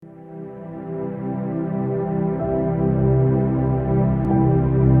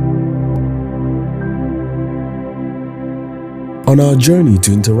On our journey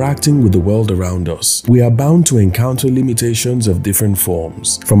to interacting with the world around us, we are bound to encounter limitations of different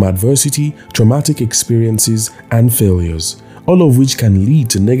forms, from adversity, traumatic experiences, and failures, all of which can lead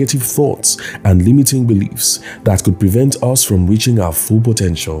to negative thoughts and limiting beliefs that could prevent us from reaching our full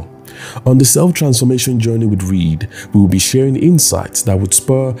potential. On the self-transformation journey with Reed, we will be sharing insights that would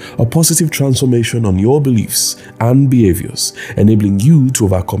spur a positive transformation on your beliefs and behaviors, enabling you to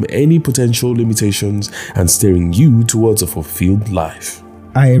overcome any potential limitations and steering you towards a fulfilled life.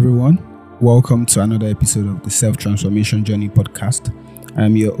 Hi everyone, welcome to another episode of the Self-Transformation Journey podcast. I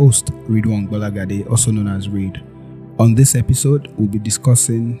am your host, Reed Bolagade, also known as Reed. On this episode, we'll be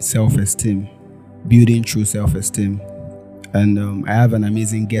discussing self-esteem, building true self-esteem. And I have an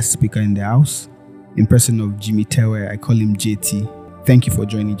amazing guest speaker in the house, in person of Jimi Tewe. I call him JT. Thank you for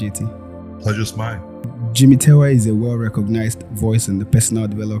joining, JT. Pleasure's mine. Jimi Tewe is a well-recognized voice in the personal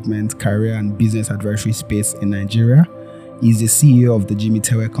development, career, and business advisory space in Nigeria. He's the CEO of the Jimi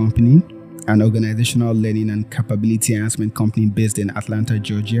Tewe Company, an organizational learning and capability enhancement company based in Atlanta,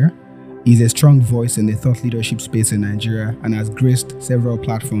 Georgia. He's a strong voice in the thought leadership space in Nigeria and has graced several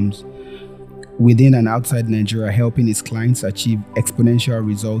platforms within and outside Nigeria, helping his clients achieve exponential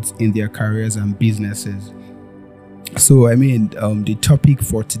results in their careers and businesses. So, the topic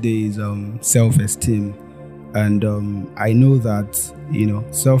for today is self-esteem. And I know that,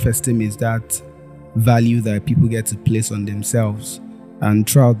 self-esteem is that value that people get to place on themselves. And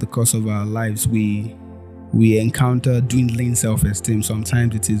throughout the course of our lives, we encounter dwindling self-esteem.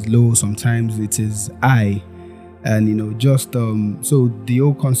 Sometimes it is low, sometimes it is high. And, so the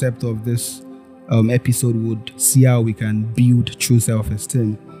whole concept of this episode would see how we can build true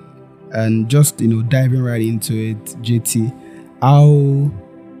self-esteem. And just, diving right into it, JT, how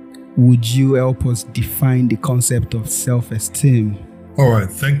would you help us define the concept of self-esteem? All right.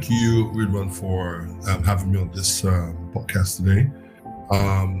 Thank you, Ridwan, for having me on this podcast today.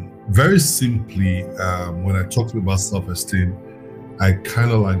 Very simply, when I talk about self-esteem, I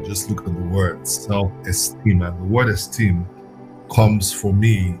kind of just look at the word self-esteem. And the word esteem comes for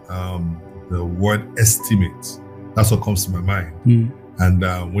me, the word estimate. That's what comes to my mind. And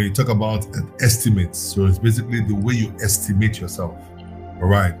when you talk about an estimate, so it's basically the way you estimate yourself. All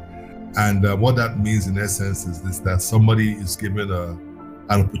right. And what that means in essence is this, that somebody is given an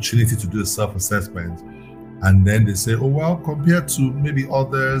opportunity to do a self-assessment. And then they say, oh, well, compared to maybe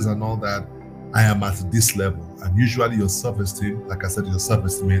others and all that, I am at this level. And usually your self-esteem, like I said, your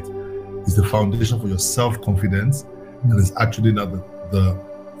self-estimate is the foundation for your self-confidence. And it's actually not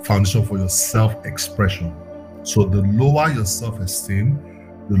the foundation for your self-expression. So the lower your self-esteem,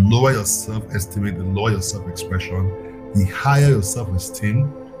 the lower your self-estimate, the lower your self-expression, the higher your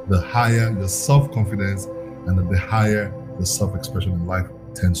self-esteem, the higher your self-confidence, and then the higher your self-expression in life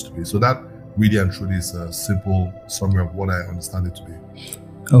tends to be. So that really and truly is a simple summary of what I understand it to be.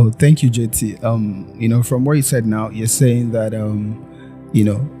 Oh, thank you, JT. From what you said now, you're saying that,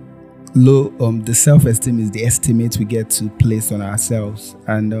 the self-esteem is the estimate we get to place on ourselves.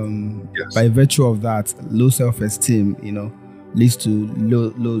 And Yes. By virtue of that, low self-esteem, leads to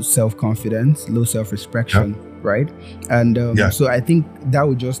low self-confidence, low self-expression, right? And so I think that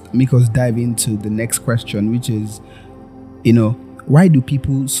would just make us dive into the next question, which is, why do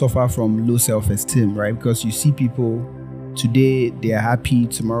people suffer from low self-esteem, right? Because you see people today, they are happy,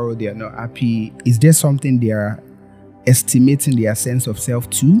 tomorrow they are not happy. Is there something they are estimating their sense of self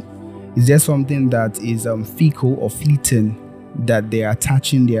to? Is there something that is fickle or fleeting that they are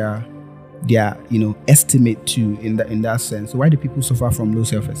attaching their estimate to in that sense? So why do people suffer from low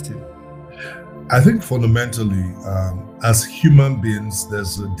self-esteem? I think fundamentally, as human beings,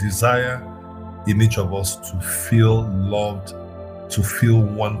 there's a desire in each of us to feel loved, to feel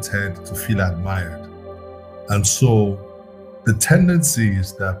wanted, to feel admired. And so the tendency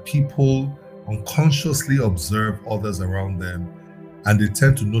is that people unconsciously observe others around them, and they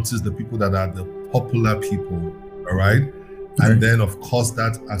tend to notice the people that are the popular people, all right? Okay. And then, of course,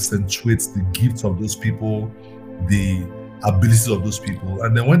 that accentuates the gifts of those people, the abilities of those people.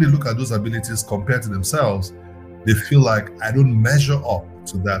 And then when they look at those abilities compared to themselves, they feel like, I don't measure up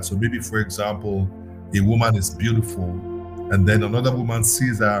to that. So maybe, for example, a woman is beautiful, and then another woman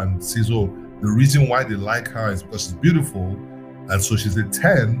sees her and sees, oh, the reason why they like her is because she's beautiful. And so she's a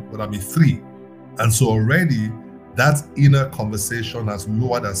 10, but I'm a 3. And so already, that inner conversation has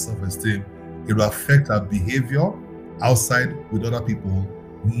lowered our self-esteem. It will affect our behavior outside with other people,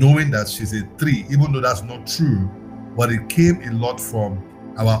 knowing that she's a 3, even though that's not true. But it came a lot from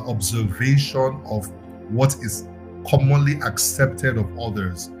our observation of what is commonly accepted of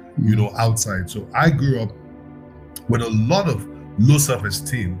others, outside. So I grew up with a lot of low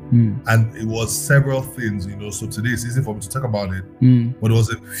self-esteem, and it was several things, so today it's easy for me to talk about it, but it was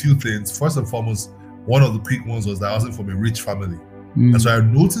a few things. First and foremost, one of the quick ones was that I wasn't from a rich family. And so I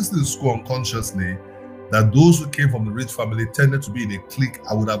noticed in school unconsciously that those who came from the rich family tended to be in a clique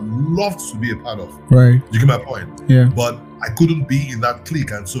I would have loved to be a part of. Right. You get my point? Yeah. But I couldn't be in that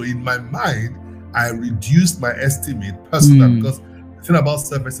clique. And so in my mind, I reduced my estimate personally, because the thing about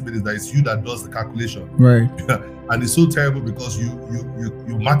self-estimate is that it's you that does the calculation. Right. And it's so terrible because you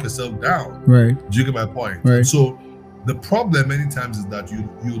mark yourself down. Right. Do you get my point? Right. And so the problem many times is that you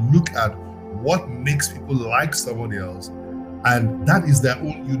look at what makes people like somebody else, and that is their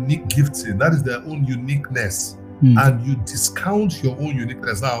own unique gifting, that is their own uniqueness, and you discount your own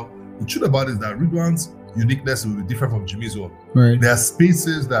uniqueness. Now, the truth about it is that Ridwan's uniqueness will be different from Jimi's own. Right. There are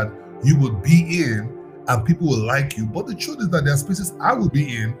spaces that you would be in and people will like you, but the truth is that there are spaces I will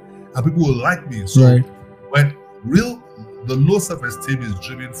be in and people will like me. So when the low self-esteem is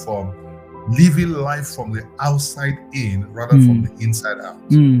driven from living life from the outside in rather from the inside out.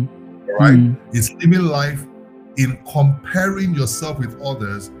 Right? It's living life in comparing yourself with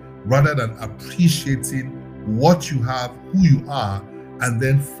others rather than appreciating what you have, who you are, and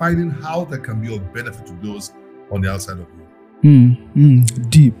then finding how that can be of benefit to those on the outside of you.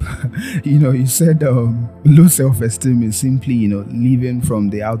 Deep. You said low self-esteem is simply, living from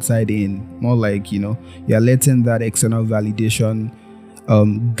the outside in, more like, you're letting that external validation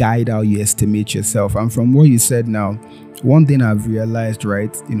guide how you estimate yourself. And from what you said now, one thing I've realized,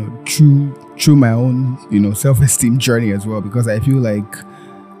 right, through my own, self-esteem journey as well, because I feel like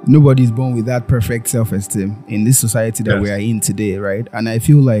nobody's born with that perfect self-esteem in this society that we are in today, right? And I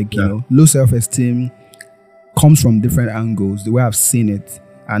feel like, low self-esteem comes from different angles, the way I've seen it,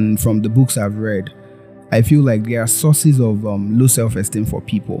 and from the books I've read. I feel like there are sources of low self-esteem for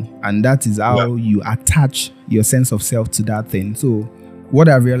people, and that is how you attach your sense of self to that thing. So what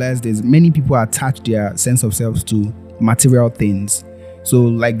I've realized is many people attach their sense of self to material things. So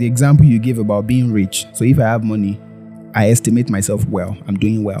like the example you gave about being rich. So if I have money, I estimate myself well. I'm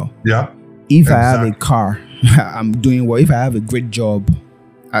doing well. Yeah. If I have a car, I'm doing well. If I have a great job.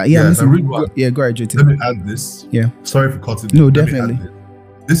 Go ahead, JT. Let me add this. Yeah. Sorry for cutting. No, definitely.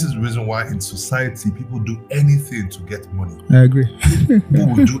 This is the reason why in society people do anything to get money. I agree. People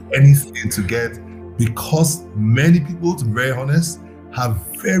will do anything to get, because many people, to be very honest, have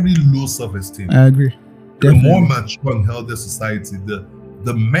very low self-esteem. I agree. The more mature and healthy society,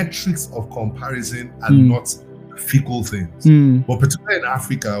 the metrics of comparison are not fickle things. But particularly in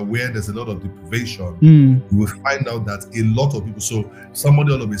Africa, where there's a lot of deprivation, you will find out that a lot of people, so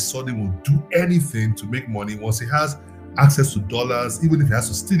somebody all of a sudden will do anything to make money once he has access to dollars, even if he has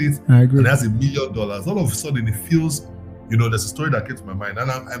to steal it, and has $1 million, all of a sudden it feels, there's a story that came to my mind,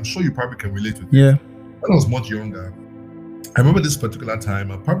 and I'm sure you probably can relate with it. When I was much younger, I remember this particular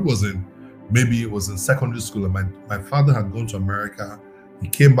time, I probably maybe it was in secondary school, and my father had gone to America. He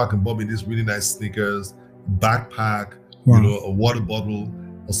came back and bought me these really nice sneakers, backpack, a water bottle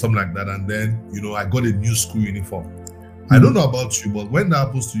or something like that. And then, I got a new school uniform. I don't know about you, but when that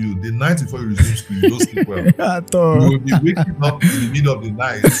happens to you, the night before you resume school, you don't sleep well. You will be waking up in the middle of the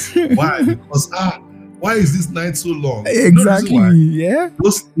night. Why? Because, why is this night so long? Exactly. Yeah.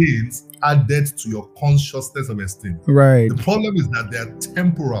 Those things added to your consciousness of esteem. Right. The problem is that they are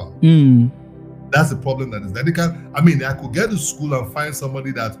temporal. That's the problem that is that I could get to school and find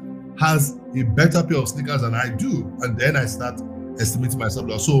somebody that has a better pair of sneakers than I do, and then I start estimating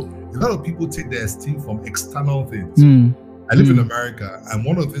myself. So a lot of people take their esteem from external things. I live in America, and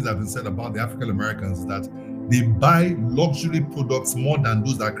one of the things that has been said about the African Americans is that they buy luxury products more than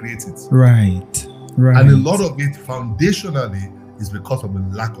those that create it. Right. And a lot of it foundationally is because of a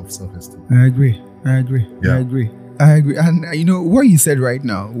lack of self-esteem. I agree. I agree. And what you said right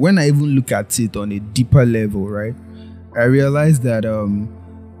now, when I even look at it on a deeper level, right, I realize that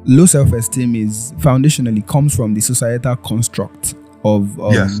low self-esteem is foundationally comes from the societal construct of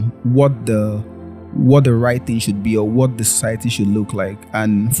what the right thing should be, or what the society should look like.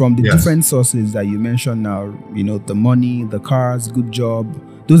 And from the different sources that you mentioned now, the money, the cars, good job,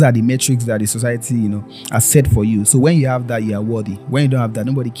 those are the metrics that the society, has set for you. So when you have that, you are worthy. When you don't have that,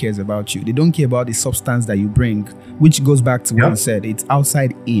 nobody cares about you. They don't care about the substance that you bring, which goes back to what you said. It's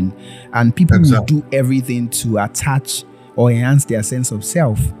outside in. And people will do everything to attach or enhance their sense of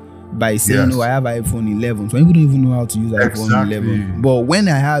self by saying, I have iPhone 11. So people don't even know how to use iPhone 11. But when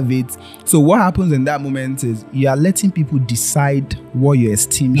I have it, so what happens in that moment is you are letting people decide what your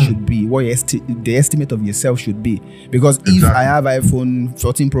esteem should be, what the estimate of yourself should be. Because if I have iPhone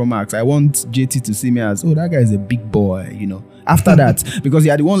 14 Pro Max, I want JT to see me as, that guy is a big boy, After that, because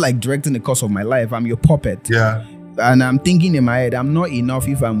you are the one directing the course of my life, I'm your puppet. and I'm thinking in my head, I'm not enough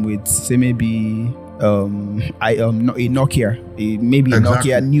if I'm with, say, maybe I not a Nokia, maybe a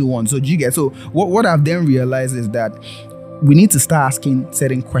Nokia new one. So do you get? So what I've then realized is that we need to start asking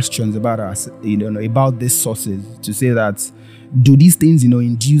certain questions about us, about these sources, to say that, do these things,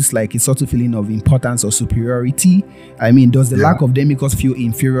 induce like a sort of feeling of importance or superiority? I mean, does the lack of them make us feel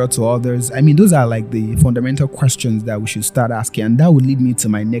inferior to others? I mean, those are like the fundamental questions that we should start asking. And that would lead me to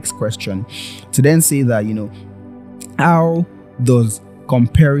my next question, to then say that, how does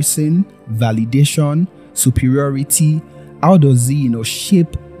comparison, validation, superiority, how does it,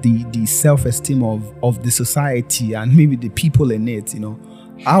 shape the self-esteem of the society and maybe the people in it?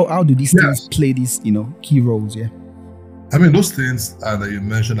 How do these things play these key roles? I mean, those things that you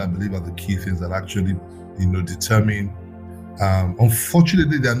mentioned, I believe, are the key things that actually determine.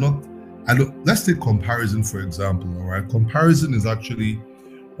 Unfortunately, they're not. Let's take comparison, for example. All right, comparison is actually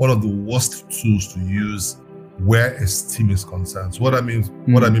one of the worst tools to use where esteem is concerned. So what I mean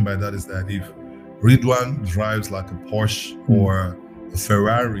by that is that if Ridwan drives like a Porsche or a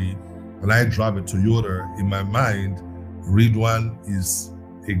Ferrari, and I drive a Toyota, in my mind, Ridwan is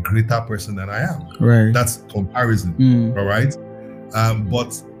a greater person than I am. Right. That's comparison. All right.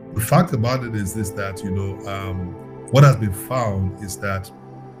 But the fact about it is this, that, what has been found is that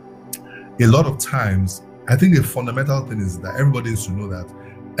a lot of times, I think a fundamental thing is that everybody needs to know that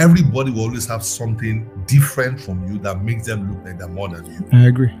everybody will always have something different from you that makes them look like they're more than you. I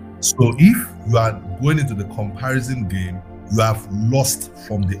agree. So if you are going into the comparison game, you have lost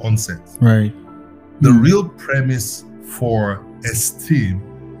from the onset. Right. The real premise for esteem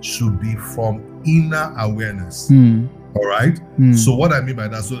should be from inner awareness. All right. So what I mean by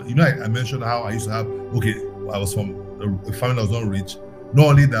that, so I mentioned how I used to have, I was from a family that was not rich. Not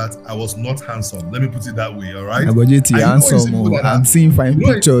only that, I was not handsome. Let me put it that way. All right. I'm seeing fine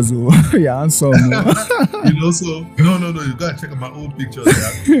pictures. You're handsome. So no, you gotta check out my old pictures.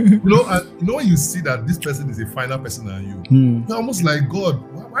 When you see that this person is a finer person than you, you're almost like, God,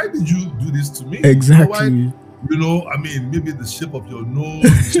 why did you do this to me? Exactly. Maybe the shape of your nose,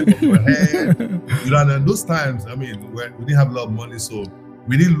 the shape of your head. And those times, we didn't have a lot of money, so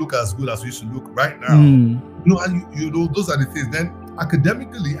we didn't look as good as we used to look right now. And those are the things. Then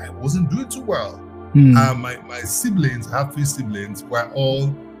academically, I wasn't doing too well. My siblings, I have 3 siblings, were all,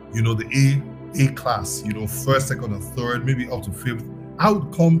 the A class, first, second, or third, maybe up to 5th. I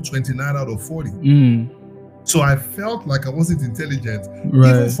would come 29 out of 40. So I felt like I wasn't intelligent.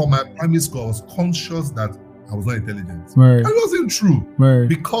 Right. Even for my primary school, I was conscious that I was not intelligent. Right. That wasn't true. Right.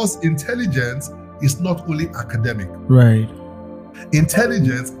 Because intelligence is not only academic. Right.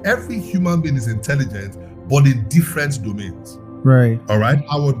 Intelligence, every human being is intelligent, but in different domains. Right. All right.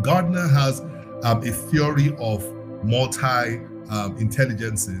 Howard Gardner has a theory of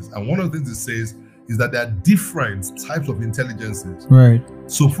intelligences. And one of the things it says is that there are different types of intelligences. Right.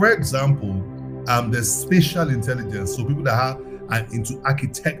 So for example, there's spatial intelligence. So people that are into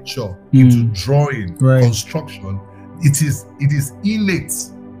architecture, into drawing, construction, it is innate.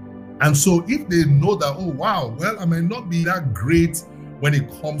 And so if they know that, oh wow, well, I might not be that great when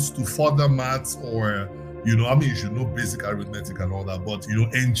it comes to further maths or, you should know basic arithmetic and all that, but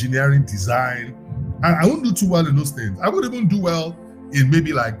engineering, design, I wouldn't do too well in those things. I would even do well in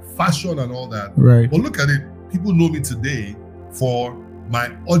maybe like fashion and all that. Right. But look at it. People know me today for my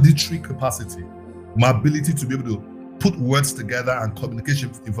auditory capacity, my ability to be able to put words together and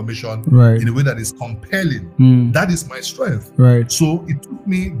communication information in a way that is compelling. That is my strength. Right. So it took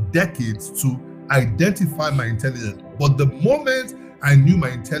me decades to identify my intelligence. But the moment I knew my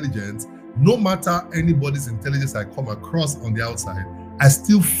intelligence, no matter anybody's intelligence I come across on the outside, I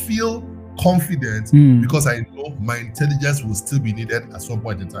still feel confident because I know my intelligence will still be needed at some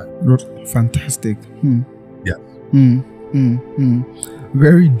point in time. Fantastic. Yeah.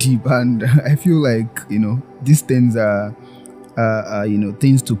 Very deep, and I feel like these things are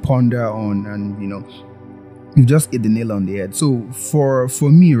things to ponder on, and you just hit the nail on the head. So for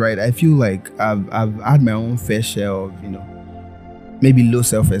me, right, I feel like I've had my own fair share of maybe low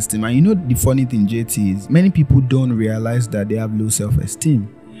self-esteem. And the funny thing, JT, is many people don't realize that they have low self-esteem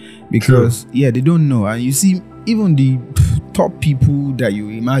because they don't know. And you see, even the top people that you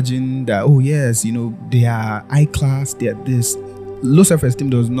imagine that, oh yes, they are high class, they are this. Low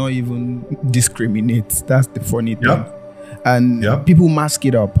self-esteem does not even discriminate. That's the funny thing. And people mask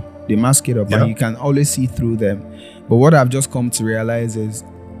it up. They mask it up and you can always see through them. But what I've just come to realize is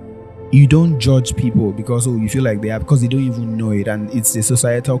you don't judge people because you feel like they are, because they don't even know it, and it's a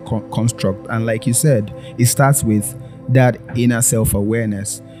societal construct. And like you said, it starts with that inner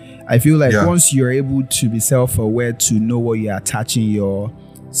self-awareness. I feel like once you're able to be self-aware, to know what you're attaching your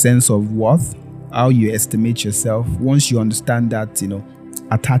sense of worth how you estimate yourself. Once you understand that,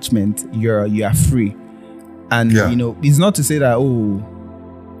 attachment, you are free. And it's not to say that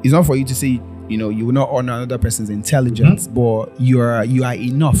it's not for you to say you will not honor another person's intelligence, but you are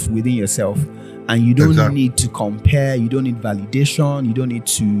enough within yourself, and you don't need to compare. You don't need validation. You don't need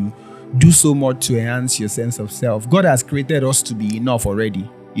to do so much to enhance your sense of self. God has created us to be enough already.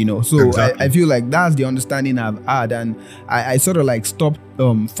 So I feel like that's the understanding I've had, and I sort of like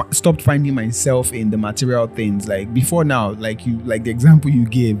stopped finding myself in the material things. Like before now, like the example you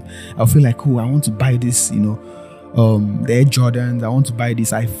gave, I feel like, I want to buy this, the Air Jordans, I want to buy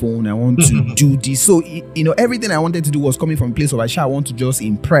this iPhone, I want to do this. So everything I wanted to do was coming from a place of I want to just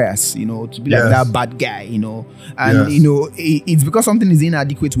impress, to be like that bad guy, and it's because something is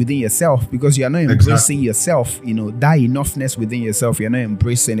inadequate within yourself, because you are not embracing yourself, that enoughness within yourself, you're not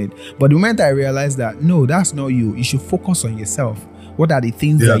embracing it. But the moment I realized that no, that's not you should focus on yourself. What are the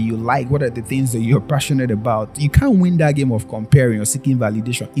things that you like? What are the things that you're passionate about? You can't win that game of comparing or seeking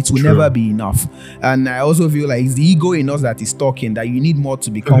validation. It will never be enough. And I also feel like it's the ego in us that is talking, that you need more to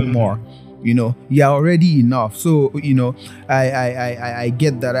become more. You're already enough. So, I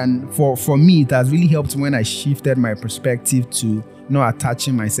get that. And for me, it has really helped when I shifted my perspective to not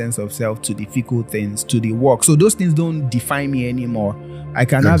attaching my sense of self to difficult things, to the work. So those things don't define me anymore. I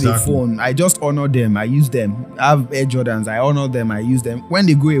can have a phone. I just honor them. I use them. I have Air Jordans. I honor them. I use them. When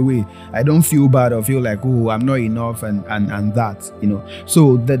they go away, I don't feel bad or feel like, I'm not enough and that,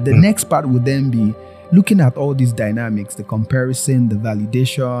 So the next part would then be looking at all these dynamics, the comparison, the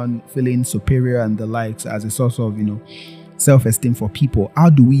validation, feeling superior and the likes as a source of, self-esteem for people. How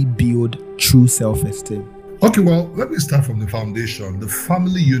do we build true self-esteem? Okay, well, let me start from the foundation. The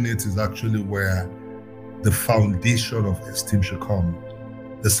family unit is actually where the foundation of esteem should come.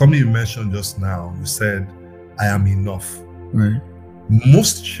 There's something you mentioned just now. You said, I am enough. Right.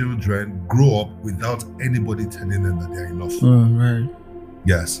 Most children grow up without anybody telling them that they're enough. Right.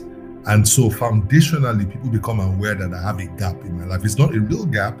 Yes. And so foundationally, people become aware that I have a gap in my life. It's not a real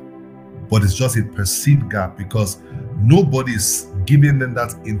gap, but it's just a perceived gap, because nobody's giving them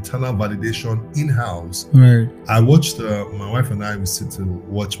that internal validation in-house. Right. I watched, my wife and I, we sit to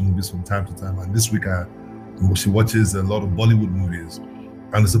watch movies from time to time. And this week, she watches a lot of Bollywood movies.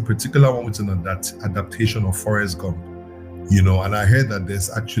 And there's a particular one which is an adaptation of Forrest Gump, and I heard that there's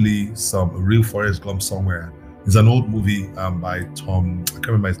actually some real Forrest Gump somewhere. It's an old movie by Tom, I can't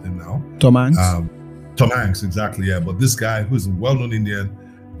remember his name now. Tom Hanks? Tom Hanks, exactly, yeah. But this guy, who's a well-known Indian,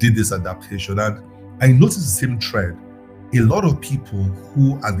 did this adaptation. And I noticed the same trend. A lot of people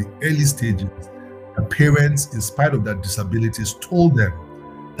who at the early stages, their parents, in spite of their disabilities, told them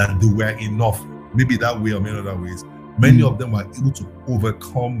that they were enough, maybe that way or many other ways. Many of them were able to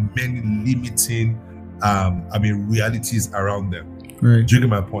overcome many limiting, realities around them. Right. Do you get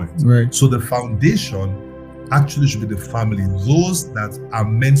my point? Right. So the foundation actually should be the family, those that are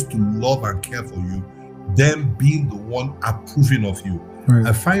meant to love and care for you, them being the one approving of you. Right.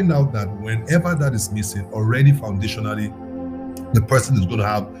 I find out that whenever that is missing, already foundationally, the person is going to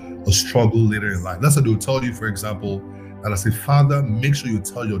have a struggle later in life. That's what they'll tell you, for example, and as a father, make sure you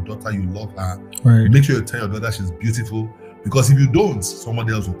tell your daughter you love her. Right. Make sure you tell your daughter she's beautiful. Because if you don't,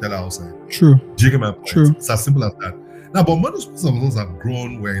 somebody else will tell her outside. True. Do you get my point? True. It's as simple as that. Now, but most of us have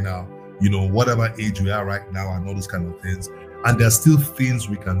grown where now, whatever age we are right now and all those kind of things. And there's still things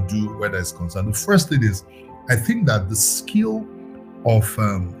we can do where there's concern. The first thing is, I think that the skill of,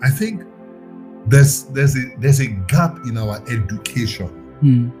 I think there's a gap in our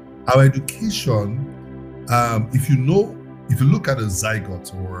education. Our education, if you look at a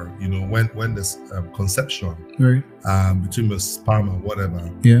zygote, or when there's conception, right, between a sperm and whatever,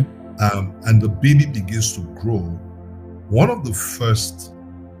 and the baby begins to grow, one of the first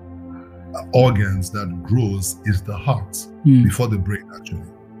organs that grows is the heart before the brain, actually.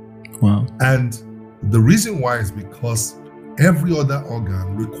 Wow. And the reason why is because every other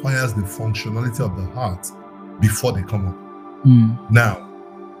organ requires the functionality of the heart before they come up. Now,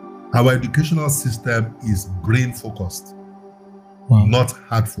 our educational system is brain focused, not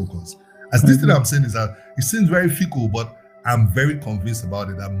heart focused. As this thing I'm saying is that it seems very fickle, but I'm very convinced about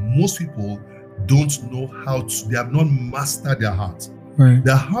it, that most people don't know how to, they have not mastered their heart. Right.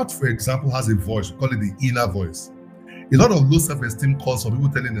 Their heart, for example, has a voice. We call it the inner voice. A lot of low self-esteem calls for people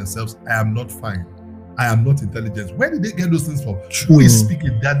telling themselves, I am not fine. I am not intelligent. Where did they get those things from? True. Who is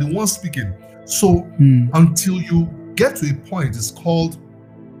speaking? They're the ones speaking. So until you get to a point, it's called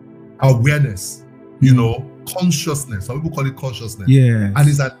awareness, consciousness. Some people call it consciousness. Yeah. And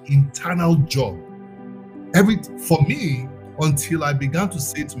it's an internal job. For me, until I began to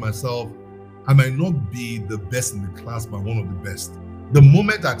say to myself, I might not be the best in the class, but one of the best. The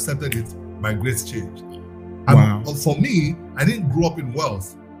moment I accepted it, my grades changed. Wow. And for me, I didn't grow up in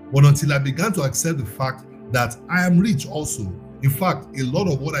wealth, but until I began to accept the fact that I am rich also. In fact, a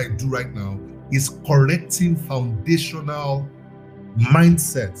lot of what I do right now is correcting foundational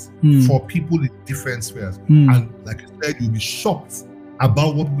mindsets for people in different spheres. And like I said, you'll be shocked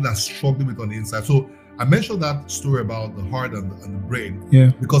about what people are struggling with on the inside. So I mentioned that story about the heart and the brain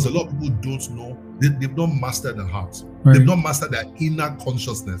because a lot of people don't know, they've not mastered the heart. Right. They've not mastered their inner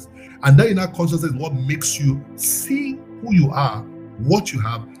consciousness. And that inner consciousness is what makes you see who you are, what you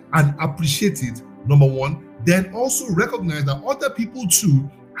have, and appreciate it, number one. Then also recognize that other people too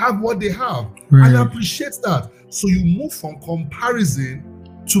have what they have and appreciate that. So you move from comparison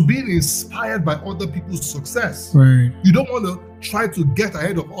to being inspired by other people's success. Right. You don't want to try to get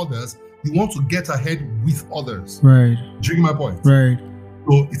ahead of others. You want to get ahead with others. Right. Do you get my point? Right.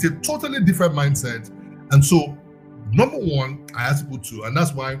 So it's a totally different mindset. And so, number one, I ask people to, and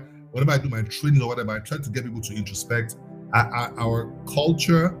that's why whenever I do my training or whatever, I try to get people to introspect. Our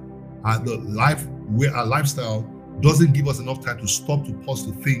culture, the life, where our lifestyle doesn't give us enough time to stop, to pause,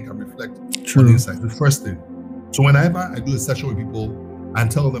 to think and reflect on the inside. The first thing. So whenever I do a session with people and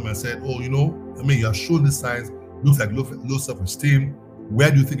tell them, I said, oh, you have shown this signs, looks like low self-esteem.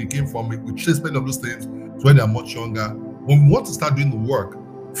 Where do you think it came from? We trace many of those things to when they're much younger. When we want to start doing the work,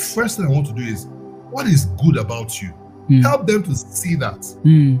 first thing I want to do is, what is good about you? Help them to see that.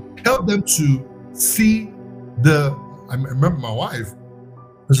 Help them to see I remember my wife,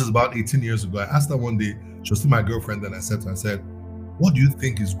 this was about 18 years ago. I asked her one day, she was still my girlfriend, and I said to her, what do you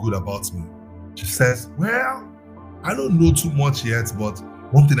think is good about me? She says, well, I don't know too much yet, but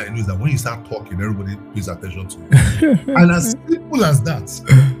one thing I know is that when you start talking, everybody pays attention to you. And as simple as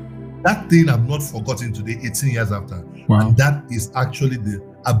that thing I've not forgotten today, 18 years after. Wow. And that is actually the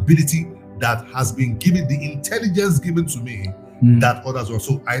ability that has been given, the intelligence given to me that others were.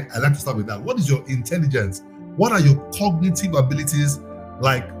 So I like to start with that. What is your intelligence? What are your cognitive abilities?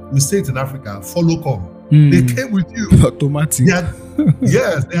 Like we say it in Africa, follow come. They came with you. Automatic.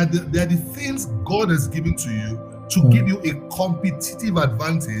 Yes, they are the things God has given to you to give you a competitive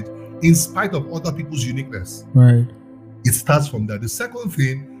advantage in spite of other people's uniqueness. Right. It starts from there. The second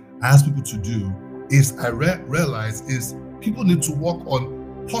thing I ask people to do is realize is people need to work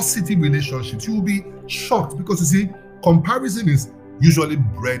on positive relationships. You will be shocked because you see, comparison is usually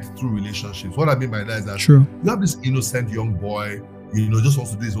bred through relationships. What I mean by that is that you have this innocent young boy, just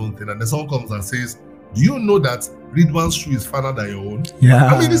wants to do his own thing, and then someone comes and says, do you know that Ridwan's shoe is finer than your own? Yeah.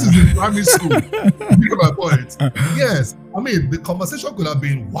 I mean, this is in primary school. You get my point? Yes. I mean, the conversation could have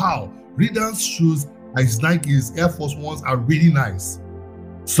been, wow, Ridwan's shoes, his Nikes, Air Force Ones are really nice.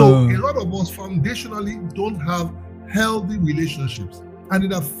 So a lot of us foundationally don't have healthy relationships, and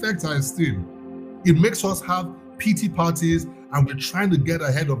it affects our esteem. It makes us have pity parties, and we're trying to get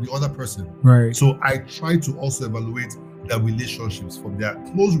ahead of the other person. Right. So I try to also evaluate their relationships, from their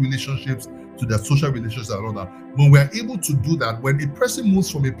close relationships to their social relationships and all that. When we're able to do that, when a person moves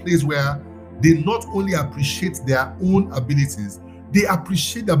from a place where they not only appreciate their own abilities, they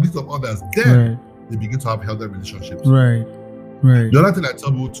appreciate the abilities of others, then they begin to have healthy relationships. Right. Right. The other thing I tell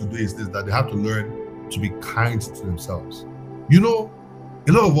people to do is this, that they have to learn to be kind to themselves. A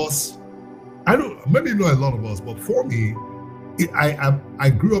lot of us, maybe not a lot of us, but for me, I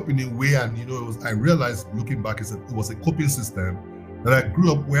grew up in a way, and I realized looking back, it was a coping system that I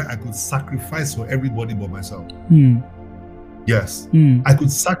grew up where I could sacrifice for everybody but myself. Yes, I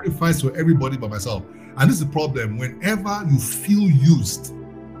could sacrifice for everybody but myself. And this is the problem. Whenever you feel used,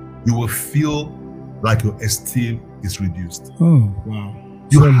 you will feel like your esteem is reduced. Oh, wow.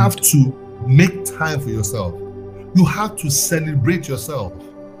 You have to make time for yourself. You have to celebrate yourself.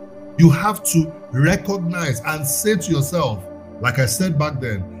 You have to recognize and say to yourself, like I said back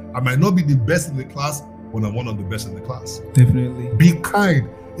then, I might not be the best in the class, but I'm one of the best in the class. Definitely. Be kind.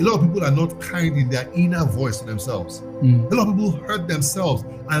 A lot of people are not kind in their inner voice to themselves. A lot of people hurt themselves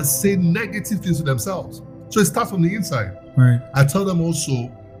and say negative things to themselves. So it starts from the inside. Right. I tell them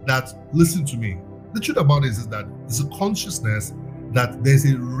also that, listen to me. The truth about it is that it's a consciousness that there's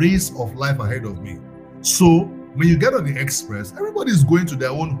a race of life ahead of me. So when you get on the express, everybody is going to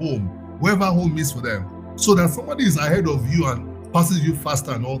their own home, wherever home is for them. So that somebody is ahead of you and passes you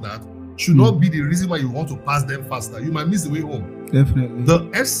faster and all that should not be the reason why you want to pass them faster. You might miss the way home. Definitely. The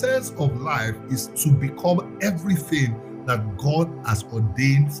essence of life is to become everything that God has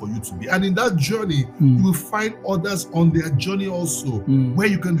ordained for you to be. And in that journey, you will find others on their journey also, where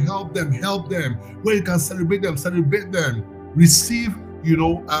you can help them, where you can celebrate them, receive,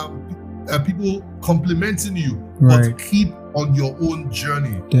 people complimenting you, Right. but keep on your own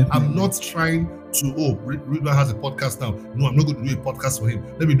journey. Definitely. I'm not trying to, Ridwan has a podcast now. No, I'm not going to do a podcast for him.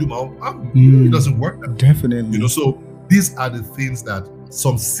 Let me do my own. It doesn't work that way. Definitely. You know, so these are the things that,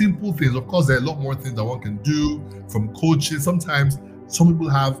 some simple things. Of course, there are a lot more things that one can do, from coaching. Sometimes some people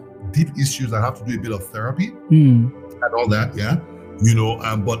have deep issues that have to do a bit of therapy and all that. Yeah. You know,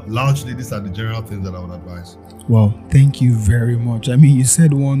 but largely these are the general things that I would advise. Well, thank you very much. I mean, you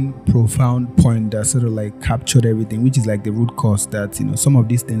said one profound point that sort of like captured everything, which is like the root cause that, you know, some of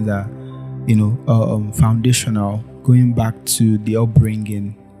these things are, you know, foundational, going back to the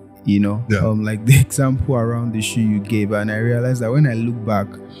upbringing, you know, like the example around the shoe you gave. And I realized that when I look back,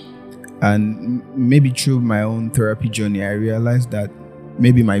 and maybe through my own therapy journey, I realized that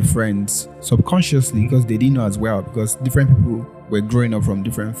maybe my friends subconsciously, because they didn't know as well, because different people were growing up from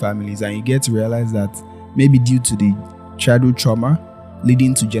different families, and you get to realize that maybe due to the childhood trauma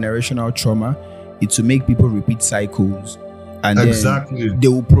leading to generational trauma, it will make people repeat cycles, and then they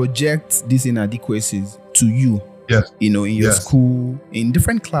will project these inadequacies to you. Yes. You know, in your school, in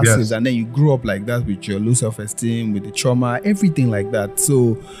different classes, and then you grow up like that with your low self-esteem, with the trauma, everything like that.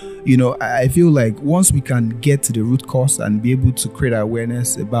 So, you know, I feel like once we can get to the root cause and be able to create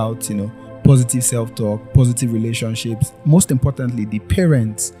awareness about, you know, positive self-talk, positive relationships, most importantly, the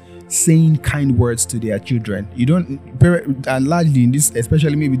parents saying kind words to their children. You don't, and largely in this,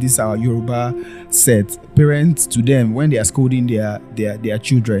 especially maybe this our Yoruba set, parents to them, when they are scolding their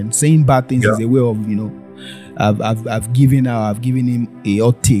children, saying bad things is a way of, you know, I've given him a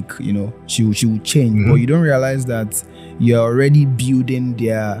hot take, you know, she will change. But you don't realize that you're already building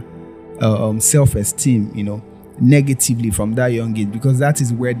their self-esteem, you know, negatively from that young age, because that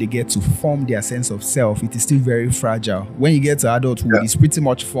is where they get to form their sense of self. It is still very fragile. When you get to adulthood, it's pretty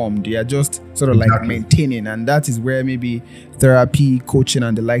much formed. They are just sort of like maintaining, and that is where maybe therapy, coaching,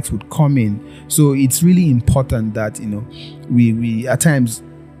 and the likes would come in. So it's really important that, you know, we at times,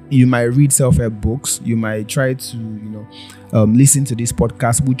 you might read self-help books, you might try to, you know, listen to this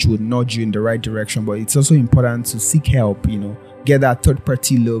podcast, which would nudge you in the right direction. But it's also important to seek help, you know, get that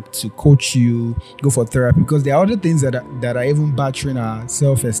third-party look to coach you, go for therapy, because there are other things that are even battering our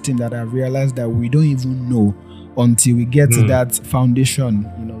self-esteem that I realized that we don't even know until we get to that foundation,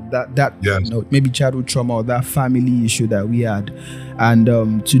 you know, that you know, maybe childhood trauma or that family issue that we had.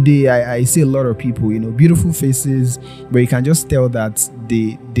 And today I see a lot of people, you know, beautiful faces, where you can just tell that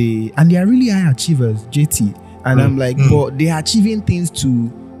they are really high achievers, JT. And I'm like, but they are achieving things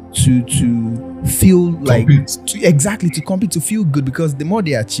to feel like to compete, to feel good, because the more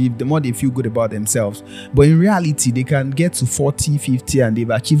they achieve, the more they feel good about themselves. But in reality, they can get to 40, 50 and they've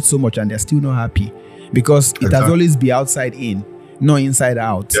achieved so much and they're still not happy, because it has always been outside in, not inside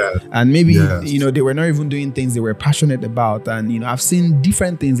out. And maybe you know, they were not even doing things they were passionate about. And you know, I've seen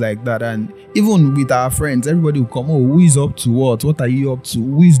different things like that. And even with our friends, everybody will come, oh, who is up to what are you up to,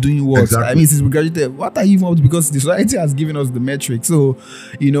 who is doing what? I mean, since we graduated, what are you even up to? Because the society has given us the metric. So,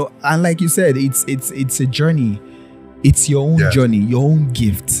 you know, and like you said, it's a journey. It's your own journey, your own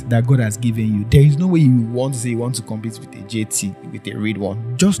gift that God has given you. There is no way you want to say you want to compete with a JT, with a read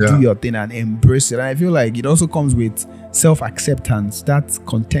one. Just do your thing and embrace it. And I feel like it also comes with self-acceptance, that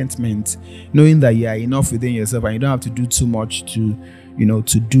contentment, knowing that you are enough within yourself and you don't have to do too much to, you know,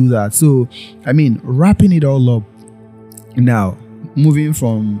 to do that. So, I mean, wrapping it all up now, moving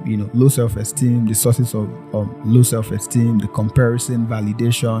from, you know, low self-esteem, the sources of low self-esteem, the comparison,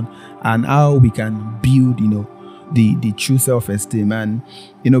 validation, and how we can build, you know, the true self-esteem. And,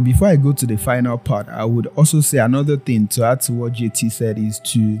 you know, before I go to the final part, I would also say another thing to add to what JT said is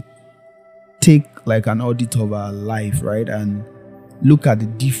to take like an audit of our life, right? And look at the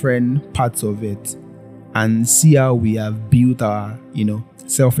different parts of it and see how we have built our, you know,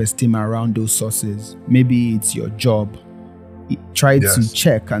 self-esteem around those sources. Maybe it's your job. Try to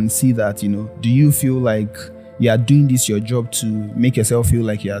check and see that, you know, do you feel like you are doing this, your job, to make yourself feel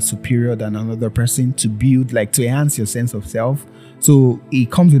like you are superior than another person, to build, like, to enhance your sense of self? So it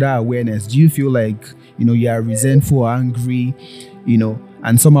comes with that awareness. Do you feel like, you know, you are resentful or angry, you know,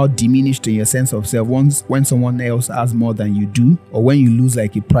 and somehow diminished in your sense of self when someone else has more than you do, or when you lose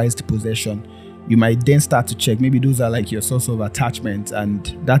like a prized possession? You might then start to check, maybe those are like your source of attachment,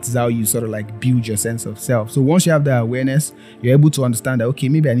 and that is how you sort of like build your sense of self. So once you have that awareness, you're able to understand that, okay,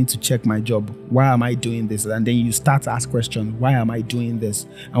 maybe I need to check my job. Why am I doing this? And then you start to ask questions. Why am I doing this?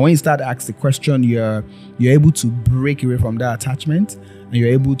 And when you start to ask the question, you're able to break away from that attachment, and you're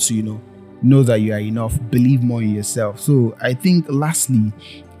able to, you know that you are enough, believe more in yourself. So I think lastly,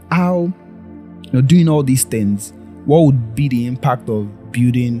 how, you know, doing all these things, what would be the impact of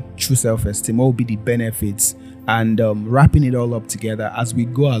building true self-esteem? What would be the benefits? And wrapping it all up together as we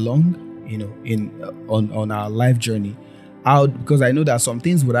go along, on our life journey. Because I know that some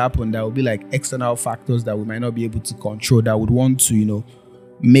things would happen that would be like external factors that we might not be able to control, that would want to,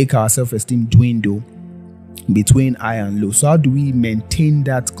 make our self-esteem dwindle between high and low. So how do we maintain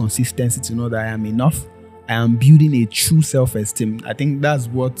that consistency to know that I am enough? I am building a true self-esteem. I think that's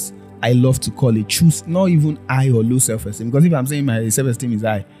what I love to call a true, not even high or low self-esteem. Because if I'm saying my self-esteem is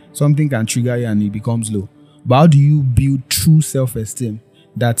high, something can trigger you and it becomes low. But how do you build true self-esteem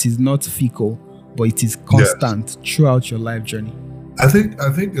that is not fickle, but it is constant throughout your life journey? I think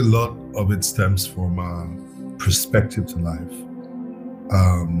a lot of it stems from perspective to life.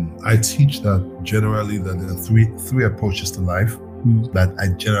 I teach that generally that there are three approaches to life that I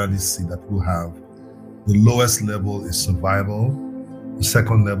generally see that people have. The lowest level is survival. The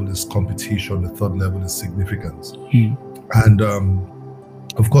second level is competition. The third level is significance. And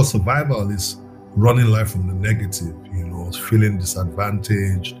of course, survival is running life from the negative, feeling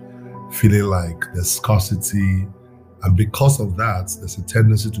disadvantaged, feeling like there's scarcity. And because of that, there's a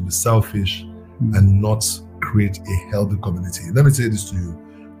tendency to be selfish and not create a healthy community. Let me say this to you.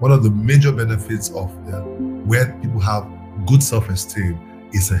 One of the major benefits of where people have good self-esteem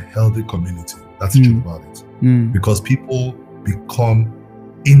is a healthy community. That's the truth about it. Because people become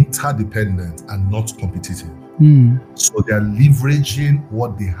interdependent and not competitive. So they're leveraging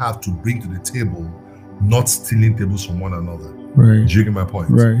what they have to bring to the table, not stealing tables from one another. Right. Do you get my point?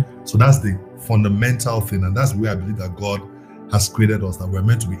 Right. So that's the fundamental thing. And that's where I believe that God has created us, that we're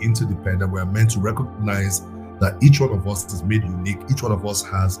meant to be interdependent. We're meant to recognize that each one of us is made unique. Each one of us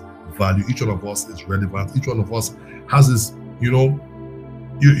has value. Each one of us is relevant. Each one of us has this,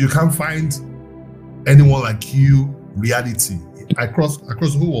 you can't find anyone like you reality across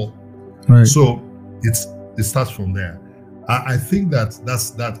the whole world. Right. So it starts from there. I think that's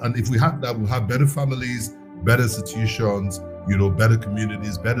that. And if we have that, we'll have better families, better institutions, better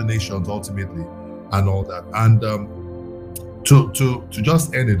communities, better nations ultimately, and all that. And to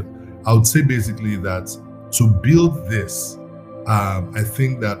just end it, I would say basically that to build this, I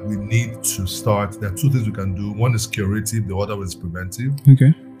think that we need to start. There are two things we can do. One is curative, the other is preventive.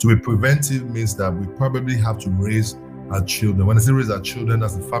 Okay. To be preventive means that we probably have to raise our children. When I say raise our children,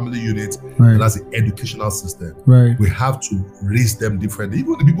 that's the family unit, Right. and that's the educational system. Right. We have to raise them differently.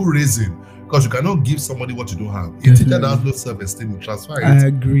 Even the people raising, because you cannot give somebody what you don't have. A Definitely. teacher that has low self-esteem will transfer it. I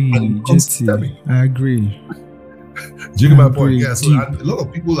agree, and comes to JT. me. I agree. Do you get my agree. point? Yeah. So Deep. and a lot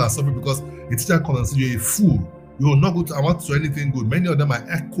of people are suffering because a teacher comes and says you're a fool. You're not going to amount to anything good. Many of them are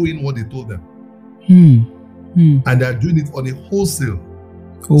echoing what they told them, and they're doing it on a wholesale.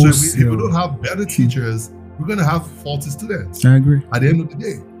 So if we don't have better teachers, we're going to have faulty students. I agree. At the end of the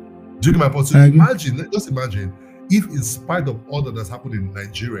day, do you get my point? So I agree. just imagine if, in spite of all that has happened in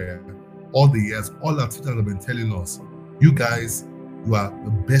Nigeria, all the years, all our teachers have been telling us, you guys, you are the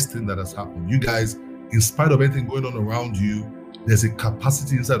best thing that has happened. You guys, in spite of anything going on around you, there's a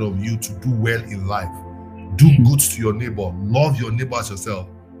capacity inside of you to do well in life. Do good to your neighbor. Love your neighbor as yourself.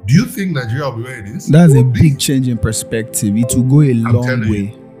 Do you think Nigeria will be where it is? That's a big change in perspective. It will go a long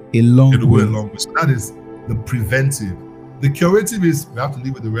way. A long It'll way. go a long way. So that is the preventive. The curative is we have to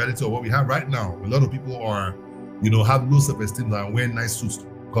live with the reality of what we have right now. A lot of people are, have low self-esteem and wear nice suits to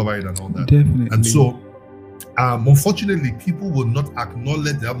cover it and all that. Definitely. And so, unfortunately, people will not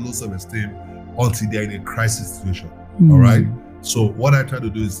acknowledge they have low self-esteem until they're in a crisis situation. All right. So what I try to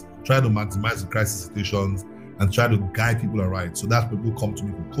do is try to maximize the crisis situations and try to guide people aright. So that's people come to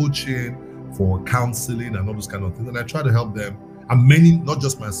me for coaching, for counseling, and all those kind of things. And I try to help them. And many, not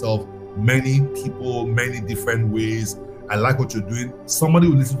just myself, many people, many different ways. I like what you're doing. Somebody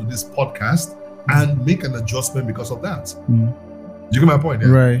will listen to this podcast and make an adjustment because of that. You get my point? Yeah?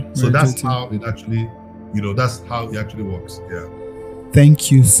 Right. So right, that's JT. how it actually, that's how it actually works. Yeah.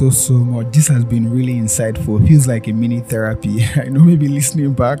 Thank you so much. This has been really insightful. It feels like a mini therapy. I know maybe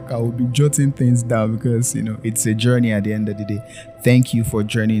listening back, I will be jotting things down because, it's a journey at the end of the day. Thank you for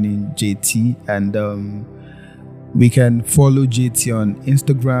joining in, JT. And we can follow JT on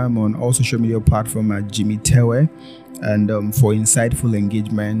Instagram, on all social media platforms at Jimi Tewe. And for insightful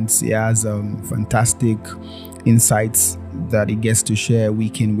engagements, he has fantastic insights that he gets to share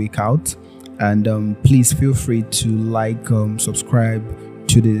week in, week out. And please feel free to subscribe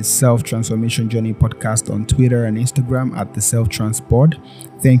to the Self-Transformation Journey podcast on Twitter and Instagram at the Self-Transport.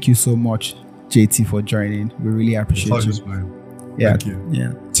 Thank you so much, JT, for joining. We really appreciate you. Mine. Yeah. Thank you.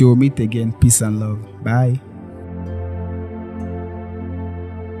 Yeah. Till we meet again. Peace and love. Bye.